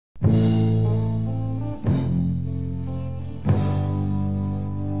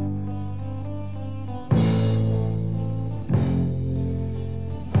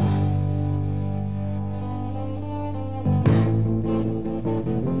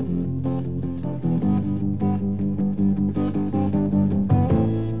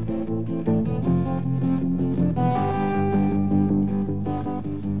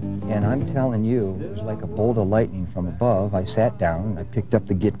telling you, it was like a bolt of lightning from above. I sat down and I picked up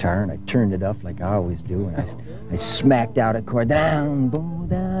the guitar and I turned it up like I always do, and I smacked out a chord, down, boom,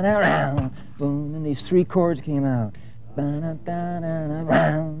 down, around, boom, and these three chords came out. I'm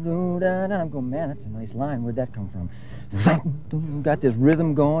going, man, that's a nice line. Where'd that come from? Got this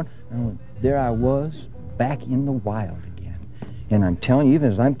rhythm going, and there I was, back in the wild again. And I'm telling you,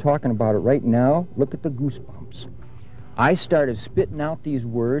 even as I'm talking about it right now, look at the goosebumps. I started spitting out these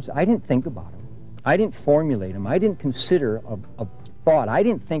words. I didn't think about them. I didn't formulate them. I didn't consider a thought. I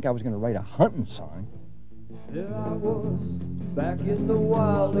didn't think I was going to write a hunting song. There I was, back in the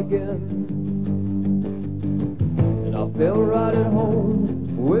wild again. And I felt right at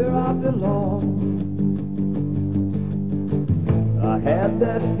home, where I belong. I had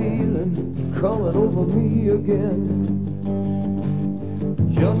that feeling coming over me again,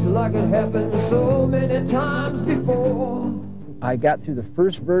 just like it happened so many times before. I got through the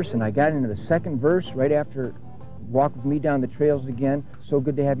first verse and I got into the second verse right after Walk With Me Down the Trails Again. So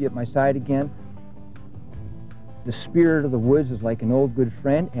good to have you at my side again. The spirit of the woods is like an old good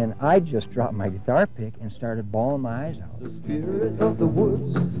friend, and I just dropped my guitar pick and started bawling my eyes out. The spirit of the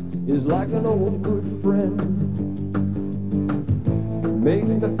woods is like an old good friend. Makes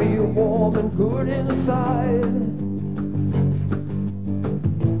me feel warm and good inside.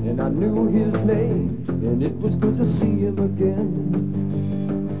 And I knew his name, and it was good to see him again.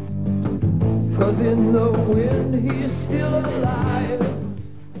 'Cause in the wind he's still alive.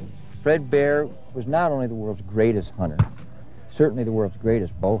 Fred Bear was not only the world's greatest hunter, certainly the world's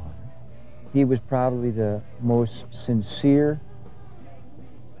greatest bow hunter. He was probably the most sincere,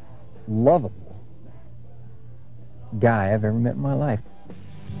 lovable guy I've ever met in my life.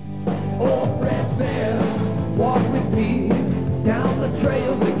 Oh, Fred Bear, walk with me down the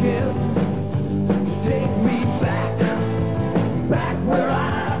trails again. Take me back, back where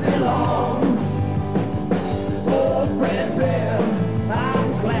I belong. Oh, Fred Bear,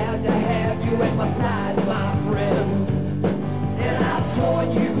 I'm glad to have you at my side, my friend. And I'll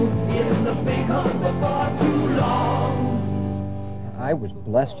join you in the big hunt before too long. I was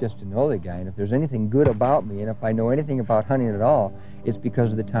blessed just to know the guy, and if there's anything good about me, and if I know anything about hunting at all, it's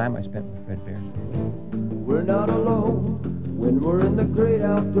because of the time I spent with Fred Bear. We're not alone when we're in the great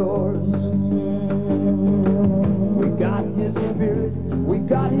outdoors. We got his spirit, we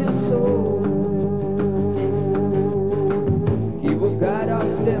got his soul. He will guide our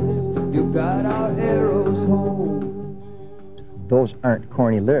steps, he'll guide our arrows home. Those aren't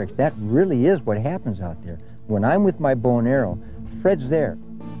corny lyrics. That really is what happens out there. When I'm with my bow and arrow, Fred's there.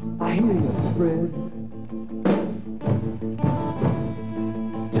 I hear you, Fred.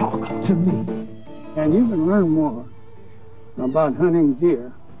 Talk to me. And you can learn more about hunting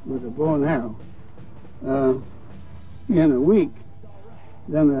deer with a bow and arrow in a week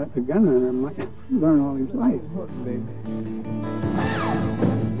than a gun hunter might learn all his life.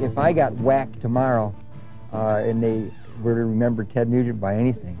 If I got whacked tomorrow and they were to remember Ted Nugent by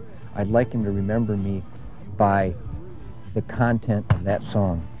anything, I'd like him to remember me by the content of that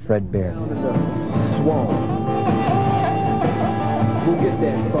song, Fred Bear. Swamp. We'll get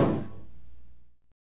that fun.